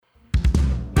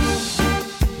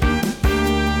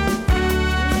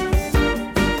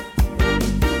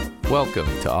Welcome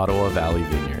to Ottawa Valley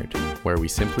Vineyard, where we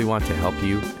simply want to help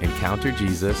you encounter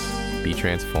Jesus, be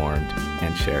transformed,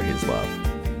 and share his love.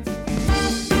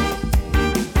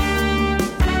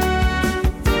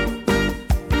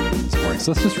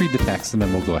 So let's just read the text and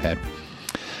then we'll go ahead.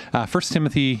 1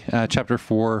 Timothy chapter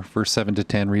 4, verse 7 to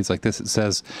 10 reads like this. It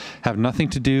says, "Have nothing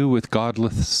to do with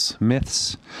godless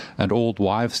myths and old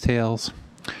wives' tales.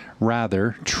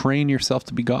 Rather, train yourself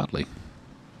to be godly.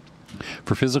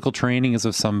 For physical training is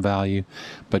of some value,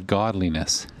 but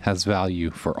godliness has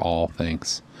value for all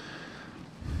things,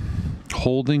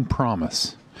 holding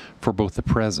promise for both the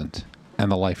present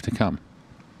and the life to come.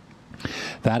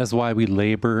 That is why we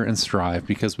labor and strive,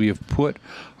 because we have put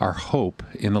our hope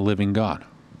in the living God,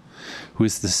 who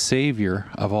is the Savior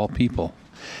of all people,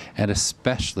 and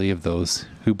especially of those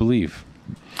who believe."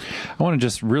 I want to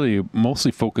just really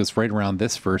mostly focus right around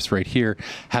this verse right here.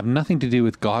 Have nothing to do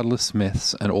with godless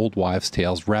myths and old wives'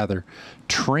 tales. Rather,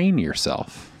 train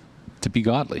yourself to be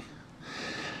godly.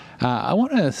 I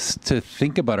want us to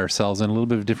think about ourselves in a little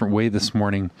bit of a different way this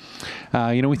morning.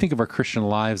 We think of our Christian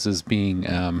lives as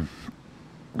being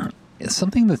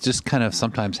something that just kind of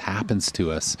sometimes happens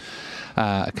to us.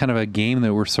 Kind of a game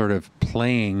that we're sort of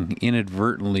playing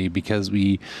inadvertently because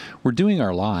we were doing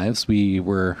our lives. We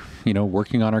were,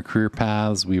 working on our career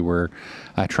paths. We were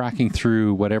tracking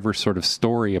through whatever sort of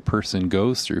story a person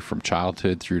goes through from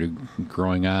childhood through to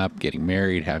growing up, getting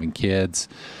married, having kids,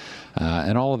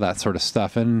 and all of that sort of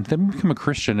stuff. And then we become a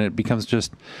Christian, and it becomes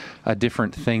just a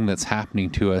different thing that's happening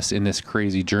to us in this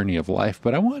crazy journey of life.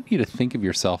 But I want you to think of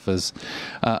yourself as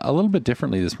a little bit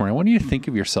differently this morning. I want you to think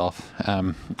of yourself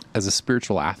as a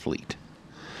spiritual athlete.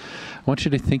 I want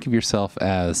you to think of yourself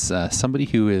as somebody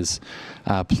who is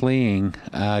playing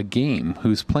a game,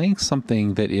 who's playing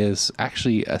something that is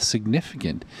actually a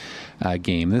significant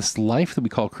game. This life that we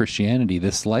call Christianity,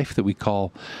 this life that we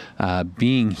call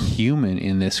being human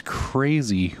in this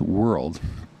crazy world,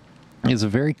 is a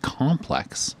very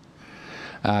complex,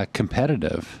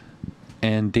 competitive,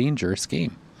 and dangerous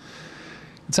game.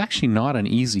 It's actually not an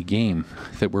easy game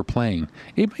that we're playing.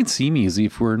 It might seem easy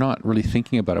if we're not really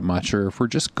thinking about it much, or if we're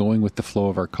just going with the flow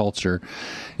of our culture,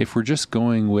 if we're just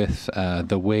going with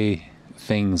the way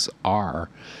things are.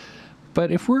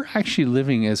 But if we're actually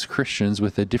living as Christians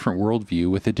with a different worldview,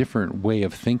 with a different way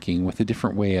of thinking, with a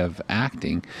different way of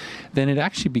acting, then it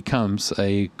actually becomes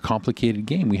a complicated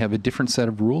game. We have a different set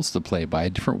of rules to play by, a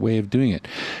different way of doing it.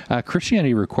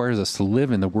 Christianity requires us to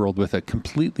live in the world with a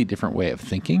completely different way of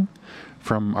thinking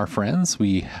from our friends.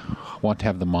 We want to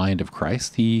have the mind of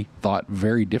Christ. He thought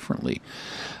very differently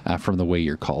from the way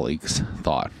your colleagues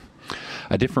thought.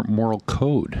 A different moral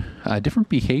code, different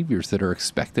behaviors that are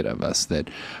expected of us that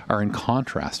are in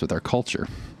contrast with our culture.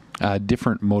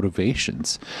 Different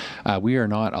motivations. We are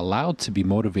not allowed to be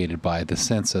motivated by the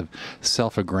sense of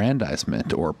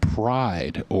self-aggrandizement or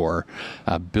pride or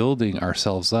building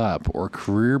ourselves up or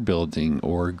career building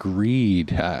or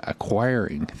greed,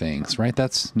 acquiring things, right?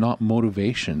 That's not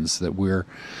motivations that we're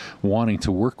wanting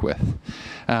to work with.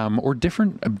 Or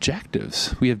different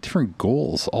objectives. We have different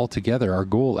goals altogether. Our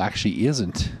goal actually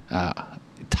isn't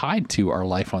tied to our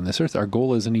life on this earth. Our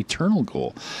goal is an eternal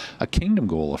goal, a kingdom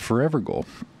goal, a forever goal.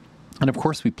 And of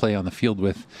course, we play on the field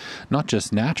with not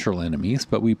just natural enemies,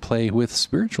 but we play with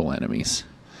spiritual enemies.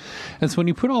 And so when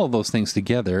you put all of those things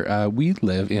together, we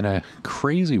live in a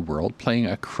crazy world playing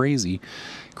a crazy,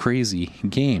 crazy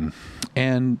game.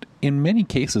 And in many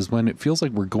cases, when it feels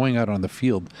like we're going out on the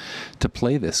field to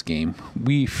play this game,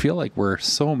 we feel like we're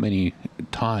so many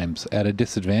times at a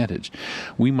disadvantage.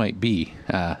 We might be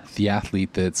the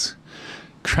athlete that's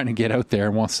trying to get out there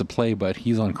and wants to play, but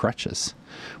he's on crutches.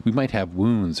 We might have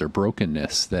wounds or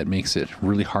brokenness that makes it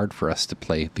really hard for us to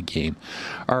play the game.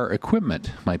 Our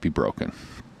equipment might be broken.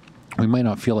 We might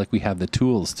not feel like we have the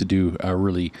tools to do a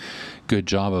really good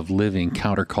job of living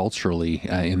counterculturally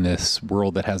in this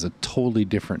world that has a totally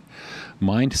different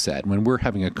mindset. When we're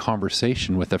having a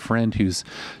conversation with a friend whose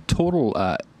total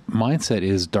mindset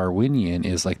is Darwinian,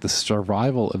 is like the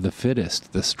survival of the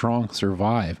fittest, the strong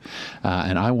survive,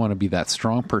 and I want to be that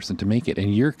strong person to make it.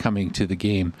 And you're coming to the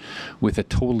game with a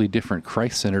totally different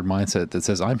Christ-centered mindset that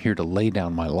says, I'm here to lay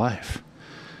down my life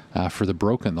for the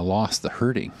broken, the lost, the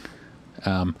hurting.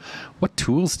 What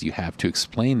tools do you have to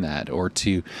explain that, or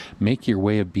to make your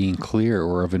way of being clear,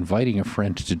 or of inviting a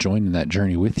friend to join in that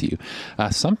journey with you?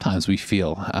 Sometimes we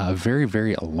feel very,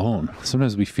 very alone.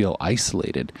 Sometimes we feel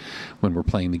isolated when we're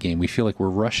playing the game. We feel like we're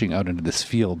rushing out into this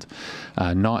field,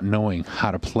 not knowing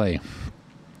how to play.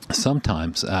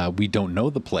 Sometimes we don't know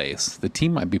the plays. The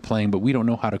team might be playing, but we don't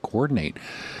know how to coordinate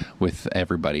with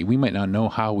everybody. We might not know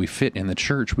how we fit in the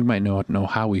church. We might not know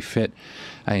how we fit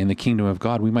in the kingdom of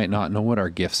God. We might not know what our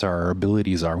gifts are, our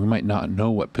abilities are. We might not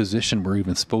know what position we're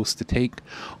even supposed to take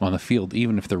on the field,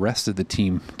 even if the rest of the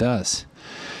team does.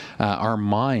 Our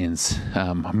minds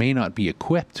may not be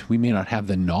equipped. We may not have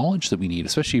the knowledge that we need,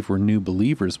 especially if we're new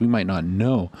believers. We might not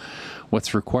know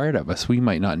what's required of us. We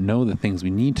might not know the things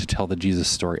we need to tell the Jesus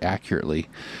story accurately.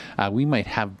 We might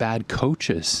have bad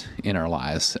coaches in our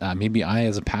lives. Maybe I,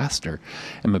 as a pastor,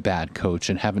 am a bad coach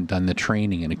and haven't done the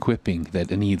training and equipping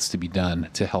that needs to be done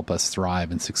to help us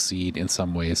thrive and succeed in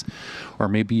some ways. Or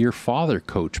maybe your father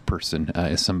coach person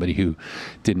is somebody who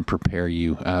didn't prepare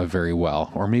you very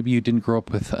well. Or maybe you didn't grow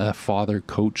up with a father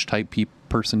coach type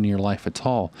person in your life at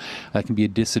all. That can be a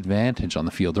disadvantage on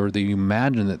the field. Or that you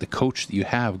imagine that the coach that you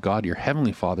have, God, your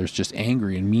heavenly Father, is just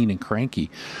angry and mean and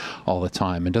cranky all the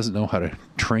time and doesn't know how to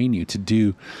train you to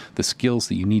do the skills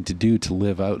that you need to do to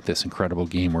live out this incredible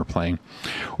game we're playing.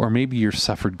 Or maybe you've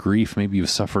suffered grief, maybe you've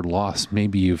suffered loss,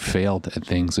 maybe you've failed at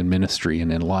things in ministry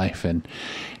and in life, and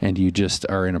you just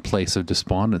are in a place of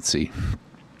despondency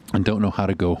and don't know how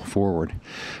to go forward.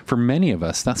 For many of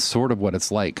us, that's sort of what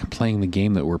it's like playing the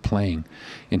game that we're playing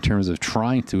in terms of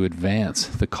trying to advance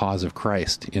the cause of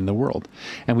Christ in the world.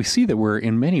 And we see that we're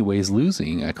in many ways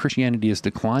losing. Christianity has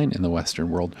declined in the Western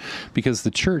world because the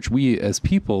church, we as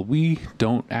people, we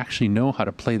don't actually know how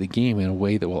to play the game in a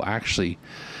way that will actually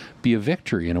be a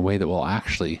victory, in a way that will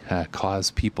actually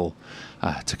cause people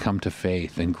to come to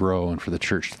faith and grow and for the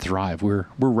church to thrive. We're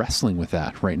wrestling with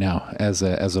that right now as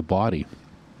a body.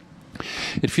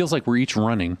 It feels like we're each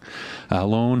running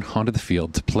alone onto the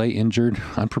field to play injured,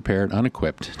 unprepared,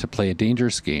 unequipped, to play a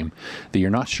dangerous game that you're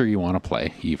not sure you want to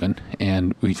play even,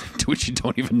 and to which you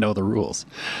don't even know the rules,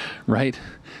 right?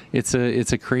 It's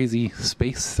a crazy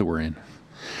space that we're in.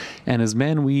 And as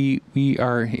men, we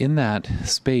are in that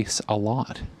space a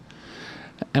lot.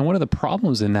 And one of the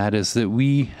problems in that is that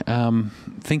we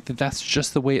think that that's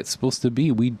just the way it's supposed to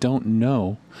be. We don't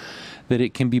know that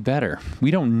it can be better.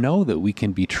 We don't know that we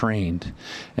can be trained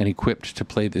and equipped to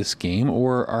play this game,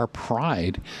 or our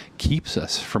pride keeps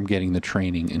us from getting the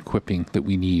training and equipping that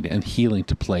we need and healing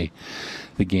to play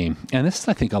the game. And this is,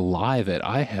 I think, a lie that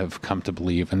I have come to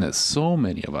believe, and that so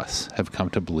many of us have come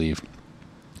to believe,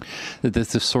 that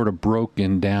this sort of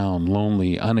broken down,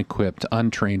 lonely, unequipped,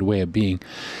 untrained way of being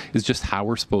is just how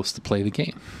we're supposed to play the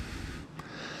game.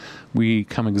 We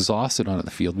come exhausted onto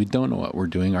the field. We don't know what we're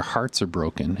doing. Our hearts are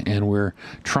broken, and we're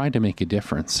trying to make a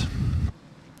difference.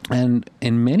 And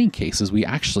in many cases, we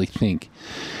actually think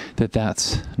that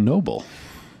that's noble,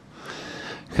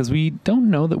 because we don't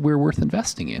know that we're worth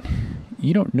investing in.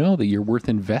 You don't know that you're worth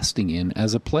investing in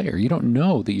as a player. You don't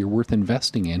know that you're worth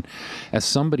investing in as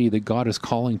somebody that God is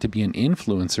calling to be an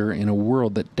influencer in a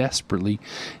world that desperately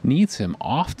needs him.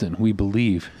 Often we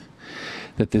believe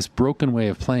that this broken way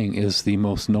of playing is the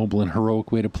most noble and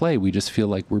heroic way to play. We just feel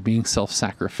like we're being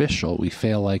self-sacrificial. We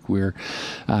feel like we're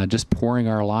just pouring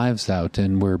our lives out,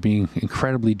 and we're being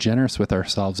incredibly generous with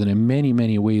ourselves, and in many,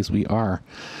 many ways we are.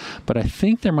 But I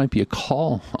think there might be a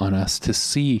call on us to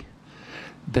see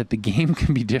that the game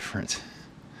can be different,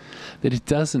 that it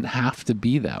doesn't have to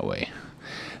be that way,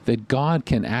 that God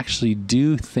can actually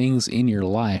do things in your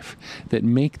life that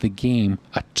make the game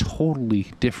a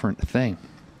totally different thing,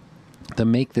 to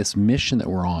make this mission that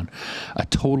we're on a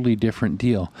totally different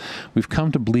deal. We've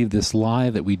come to believe this lie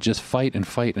that we just fight and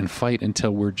fight and fight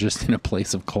until we're just in a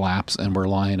place of collapse and we're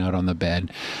lying out on the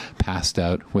bed, passed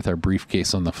out with our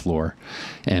briefcase on the floor,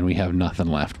 and we have nothing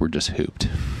left. We're just hooped.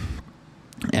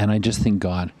 And I just think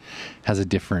God has a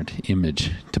different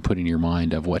image to put in your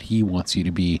mind of what he wants you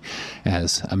to be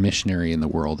as a missionary in the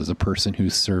world, as a person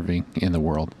who's serving in the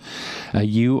world.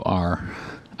 You are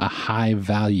a high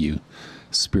value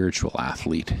spiritual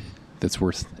athlete that's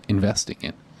worth investing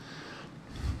in.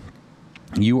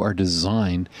 You are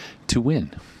designed to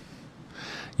win.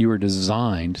 You are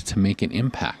designed to make an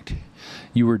impact.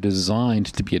 You were designed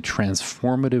to be a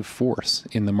transformative force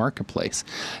in the marketplace.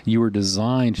 You were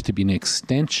designed to be an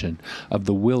extension of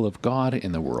the will of God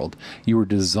in the world. You were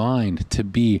designed to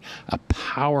be a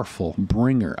powerful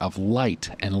bringer of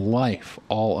light and life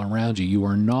all around you. You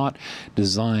are not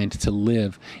designed to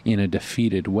live in a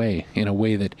defeated way, in a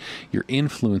way that your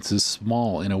influence is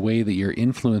small, in a way that your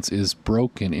influence is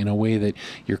broken, in a way that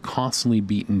you're constantly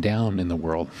beaten down in the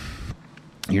world.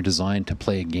 You're designed to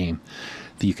play a game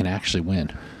that you can actually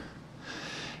win.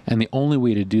 And the only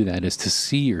way to do that is to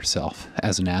see yourself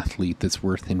as an athlete that's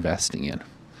worth investing in,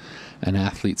 an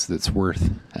athlete that's worth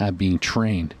being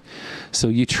trained. So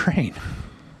you train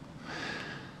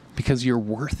because you're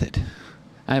worth it.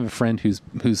 I have a friend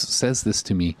who says this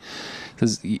to me,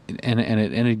 and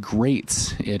it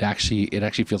grates. It actually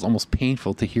feels almost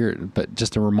painful to hear it, but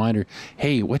just a reminder,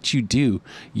 hey, what you do,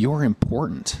 you're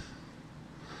important.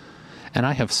 And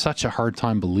I have such a hard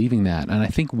time believing that. And I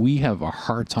think we have a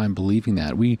hard time believing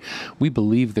that. We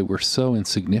believe that we're so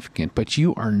insignificant, but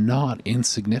you are not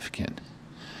insignificant.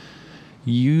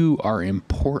 You are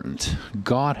important.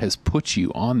 God has put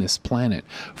you on this planet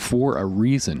for a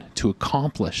reason, to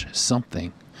accomplish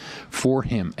something for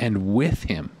Him and with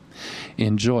Him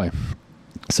in joy.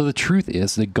 So the truth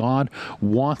is that God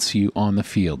wants you on the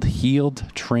field, healed,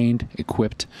 trained,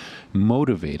 equipped,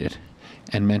 motivated,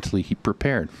 and mentally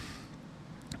prepared.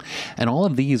 And all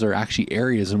of these are actually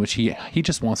areas in which he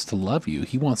just wants to love you.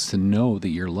 He wants to know that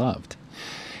you're loved.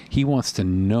 He wants to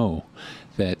know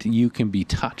that you can be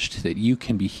touched, that you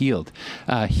can be healed.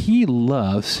 He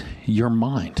loves your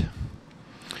mind.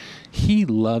 He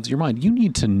loves your mind. You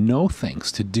need to know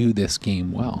things to do this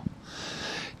game well.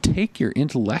 Take your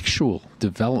intellectual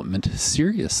development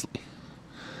seriously,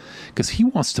 because He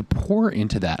wants to pour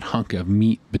into that hunk of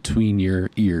meat between your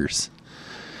ears.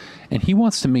 And He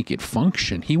wants to make it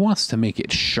function. He wants to make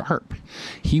it sharp.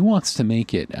 He wants to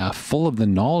make it full of the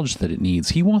knowledge that it needs.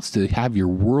 He wants to have your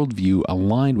worldview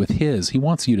aligned with His. He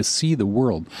wants you to see the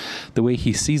world the way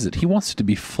He sees it. He wants it to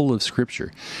be full of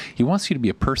Scripture. He wants you to be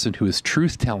a person who is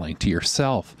truth-telling to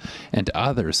yourself and to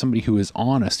others, somebody who is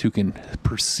honest, who can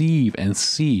perceive and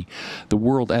see the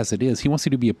world as it is. He wants you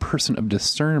to be a person of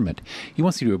discernment. He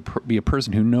wants you to be a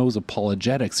person who knows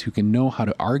apologetics, who can know how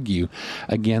to argue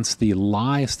against the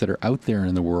lies that are out there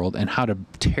in the world and how to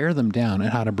tear them down and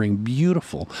how to bring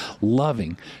beautiful,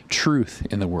 loving truth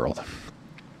in the world.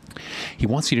 He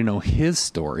wants you to know His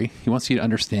story. He wants you to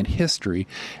understand history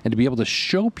and to be able to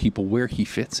show people where He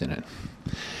fits in it.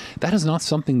 That is not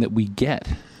something that we get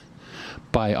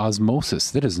by osmosis.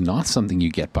 That is not something you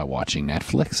get by watching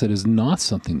Netflix. It is not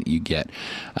something that you get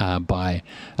by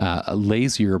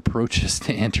lazier approaches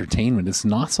to entertainment. It's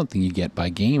not something you get by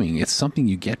gaming. It's something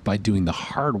you get by doing the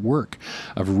hard work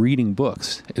of reading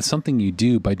books. It's something you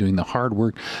do by doing the hard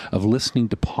work of listening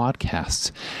to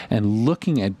podcasts and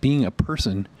looking at being a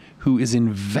person who is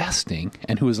investing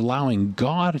and who is allowing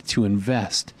God to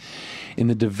invest in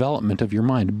the development of your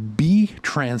mind. Be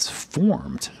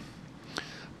transformed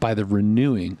by the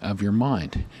renewing of your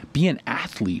mind. Be an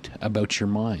athlete about your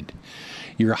mind.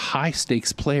 You're a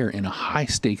high-stakes player in a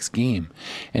high-stakes game.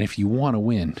 And if you want to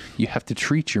win, you have to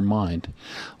treat your mind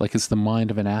like it's the mind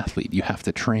of an athlete. You have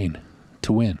to train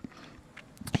to win.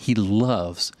 He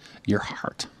loves your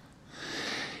heart.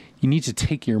 You need to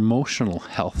take your emotional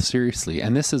health seriously.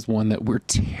 And this is one that we're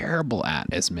terrible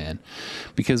at as men,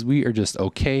 because we are just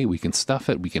okay. We can stuff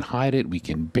it. We can hide it. We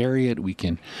can bury it. We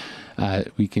can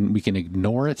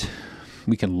ignore it.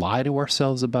 We can lie to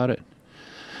ourselves about it.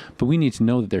 But we need to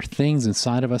know that there are things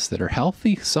inside of us that are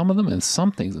healthy, some of them, and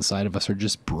some things inside of us are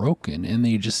just broken and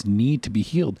they just need to be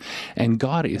healed. And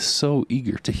God is so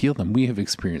eager to heal them. We have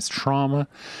experienced trauma.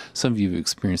 Some of you have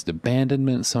experienced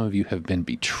abandonment. Some of you have been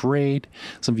betrayed.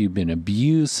 Some of you have been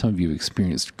abused. Some of you have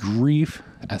experienced grief.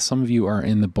 Some of you are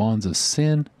in the bonds of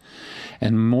sin.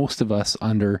 And most of us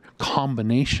under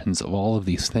combinations of all of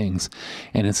these things.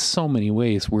 And in so many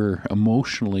ways, we're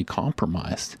emotionally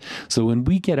compromised. So when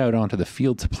we get out onto the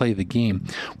field to play the game,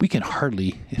 we can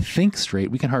hardly think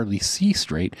straight. We can hardly see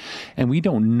straight. And we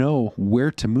don't know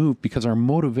where to move because our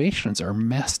motivations are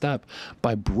messed up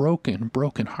by broken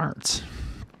hearts.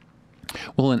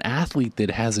 Well, an athlete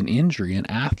that has an injury, an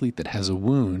athlete that has a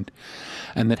wound,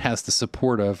 and that has the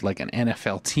support of like an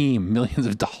NFL team, millions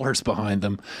of dollars behind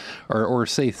them, or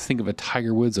say, think of a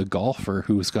Tiger Woods, a golfer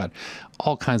who's got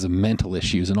all kinds of mental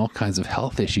issues and all kinds of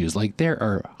health issues. Like there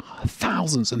are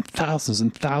thousands and thousands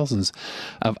and thousands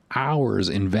of hours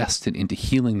invested into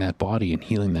healing that body and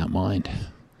healing that mind.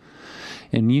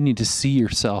 And you need to see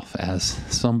yourself as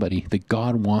somebody that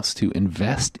God wants to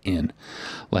invest in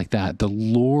like that. The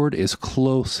Lord is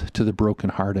close to the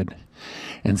brokenhearted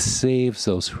and saves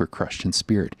those who are crushed in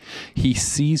spirit. He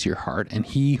sees your heart and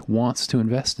He wants to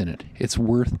invest in it. It's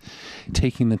worth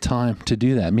taking the time to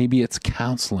do that. Maybe it's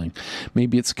counseling.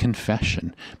 Maybe it's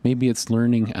confession. Maybe it's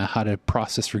learning how to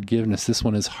process forgiveness. This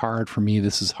one is hard for me.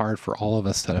 This is hard for all of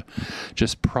us to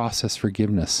just process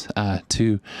forgiveness,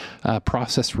 to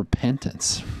process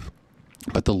repentance.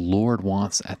 But the Lord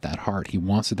wants at that heart. He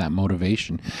wants at that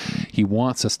motivation. He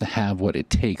wants us to have what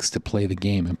it takes to play the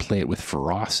game and play it with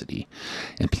ferocity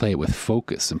and play it with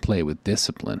focus and play it with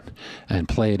discipline and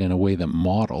play it in a way that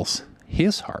models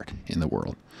His heart in the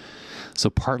world.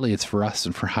 So partly it's for us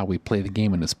and for how we play the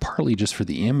game, and it's partly just for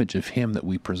the image of Him that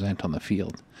we present on the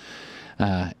field.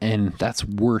 And that's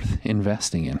worth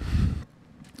investing in.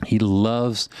 He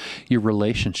loves your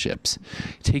relationships.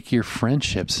 Take your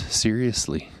friendships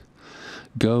seriously.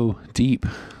 Go deep.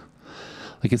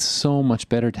 Like, it's so much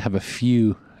better to have a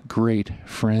few great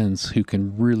friends who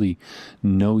can really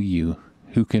know you,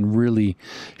 who can really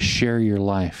share your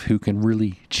life, who can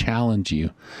really challenge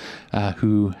you,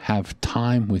 who have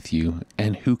time with you,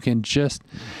 and who can just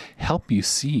help you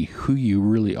see who you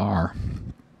really are,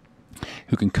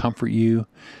 who can comfort you,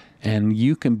 and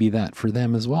you can be that for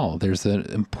them as well. There's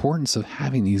the importance of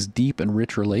having these deep and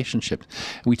rich relationships.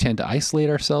 We tend to isolate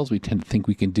ourselves. We tend to think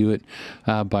we can do it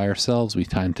by ourselves. We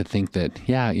tend to think that,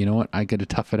 yeah, you know what, I got to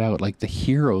tough it out. Like, the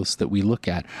heroes that we look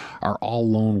at are all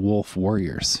lone wolf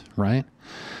warriors, right?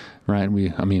 Right.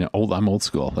 I'm old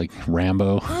school, like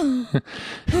Rambo,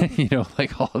 you know,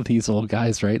 like all of these old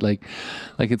guys, right? Like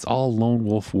it's all lone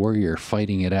wolf warrior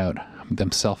fighting it out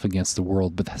themselves against the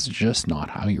world, but that's just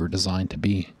not how you were designed to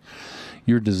be.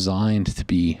 You're designed to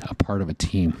be a part of a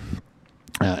team.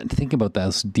 Think about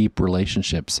those deep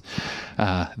relationships.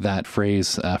 That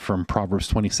phrase from Proverbs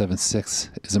 27:6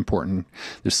 is important.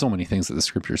 There's so many things that the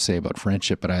scriptures say about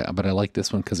friendship, but I like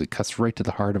this one because it cuts right to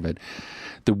the heart of it.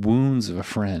 The wounds of a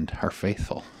friend are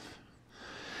faithful.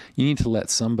 You need to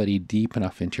let somebody deep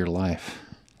enough into your life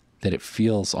that it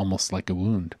feels almost like a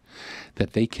wound,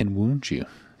 that they can wound you,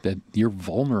 that you're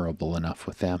vulnerable enough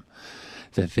with them,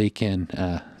 that they can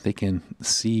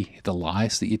see the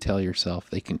lies that you tell yourself,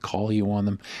 they can call you on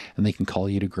them, and they can call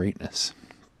you to greatness.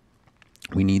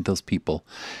 We need those people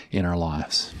in our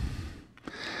lives.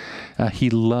 He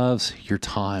loves your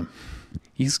time.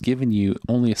 He's given you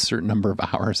only a certain number of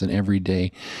hours in every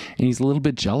day, and he's a little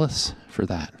bit jealous for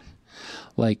that.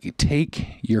 Like,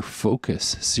 take your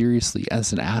focus seriously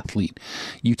as an athlete.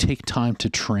 You take time to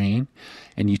train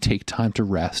and you take time to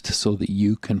rest so that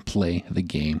you can play the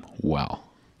game well.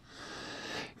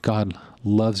 God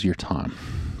loves your time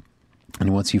and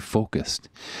he wants you focused.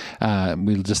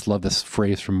 We just love this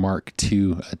phrase from Mark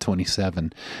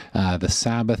 2:27. The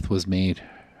Sabbath was made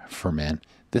for men.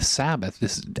 This Sabbath,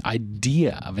 this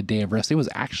idea of a day of rest, it was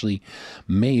actually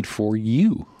made for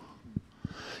you.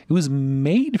 It was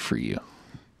made for you.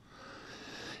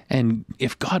 And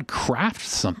if God crafts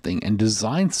something and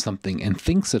designs something and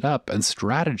thinks it up and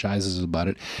strategizes about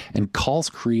it and calls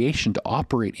creation to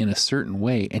operate in a certain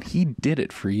way, and he did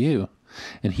it for you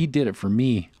and he did it for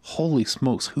me, holy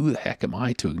smokes, who the heck am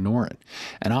I to ignore it?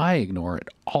 And I ignore it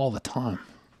all the time.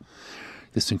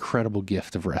 This incredible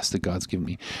gift of rest that God's given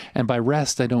me. And by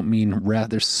rest, I don't mean rest.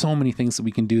 There's so many things that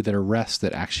we can do that are rest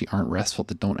that actually aren't restful,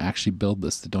 that don't actually build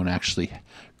us, that don't actually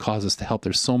cause us to help.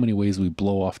 There's so many ways we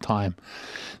blow off time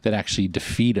that actually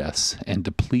defeat us and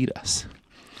deplete us.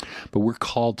 But we're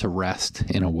called to rest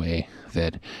in a way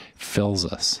that fills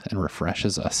us and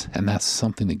refreshes us. And that's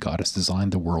something that God has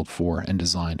designed the world for and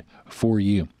designed for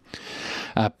you.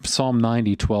 Psalm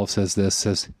 90:12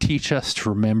 says, teach us to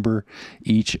remember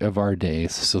each of our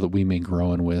days so that we may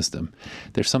grow in wisdom.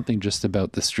 There's something just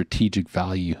about the strategic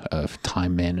value of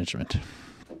time management.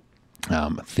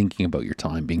 Thinking about your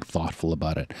time, being thoughtful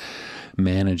about it,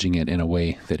 managing it in a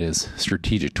way that is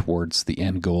strategic towards the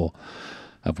end goal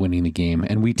of winning the game.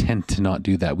 And we tend to not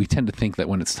do that. We tend to think that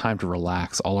when it's time to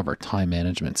relax, all of our time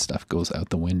management stuff goes out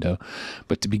the window.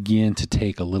 But to begin to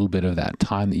take a little bit of that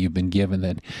time that you've been given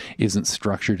that isn't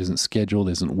structured, isn't scheduled,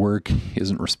 isn't work,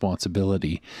 isn't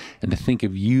responsibility, and to think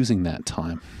of using that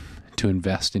time to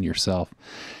invest in yourself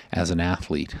as an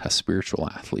athlete, a spiritual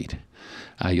athlete,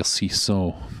 you'll see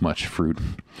so much fruit.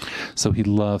 So he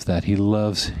loves that. He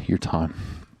loves your time.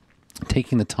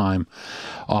 Taking the time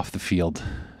off the field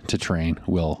to train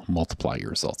will multiply your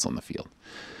results on the field.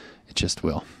 It just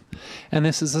will. And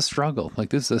this is a struggle. Like,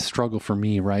 this is a struggle for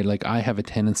me, right? Like, I have a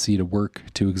tendency to work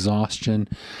to exhaustion.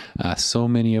 So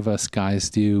many of us guys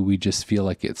do. We just feel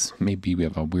like it's, maybe we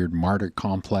have a weird martyr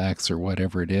complex or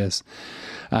whatever it is.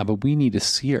 But we need to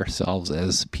see ourselves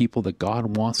as people that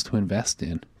God wants to invest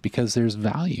in, because there's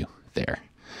value there.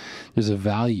 There's a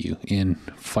value in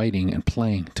fighting and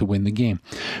playing to win the game.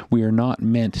 We are not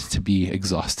meant to be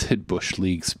exhausted Bush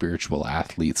League spiritual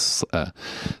athletes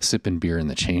sipping beer in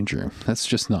the change room. That's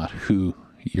just not who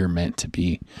you're meant to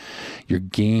be. Your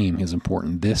game is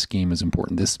important. This game is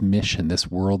important. This mission,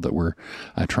 this world that we're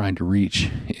trying to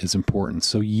reach is important.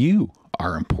 So you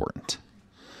are important.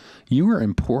 You are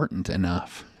important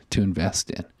enough to invest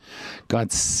in.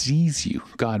 God sees you.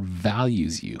 God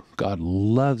values you. God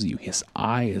loves you. His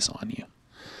eye is on you.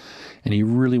 And he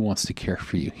really wants to care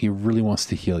for you. He really wants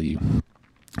to heal you.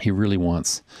 He really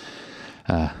wants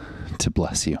to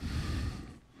bless you.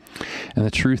 And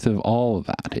the truth of all of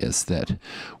that is that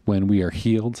when we are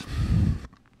healed,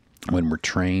 when we're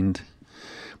trained,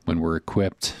 when we're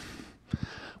equipped,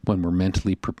 when we're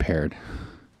mentally prepared.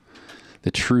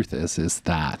 The truth is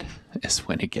that is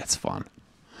when it gets fun.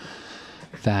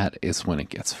 That is when it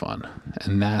gets fun.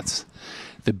 And that's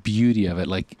the beauty of it.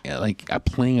 Like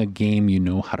playing a game you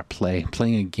know how to play,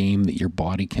 playing a game that your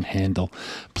body can handle,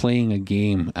 playing a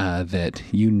game that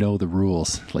you know the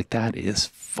rules. Like, that is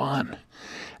fun.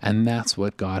 And that's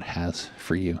what God has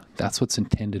for you. That's what's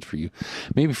intended for you.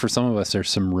 Maybe for some of us,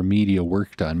 there's some remedial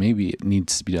work done. Maybe it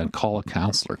needs to be done. Call a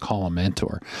counselor, call a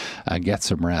mentor, get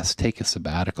some rest, take a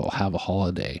sabbatical, have a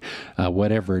holiday,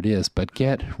 whatever it is. But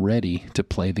get ready to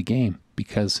play the game,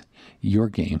 because your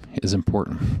game is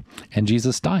important. And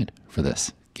Jesus died for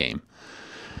this game.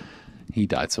 He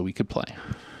died so we could play.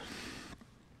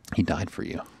 He died for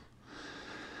you.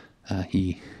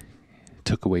 He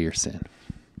took away your sin.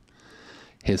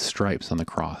 His stripes on the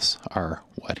cross are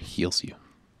what heals you.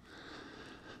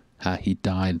 He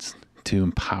died to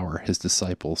empower his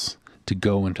disciples to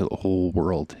go into the whole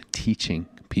world, teaching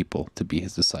people to be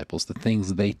his disciples. The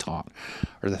things they taught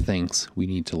are the things we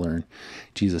need to learn.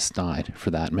 Jesus died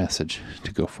for that message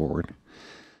to go forward.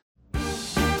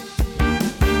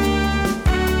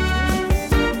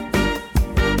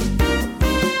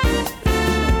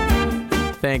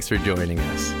 Thanks for joining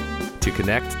us. To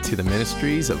connect to the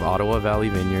ministries of Ottawa Valley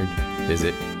Vineyard,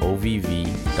 visit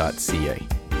ovv.ca.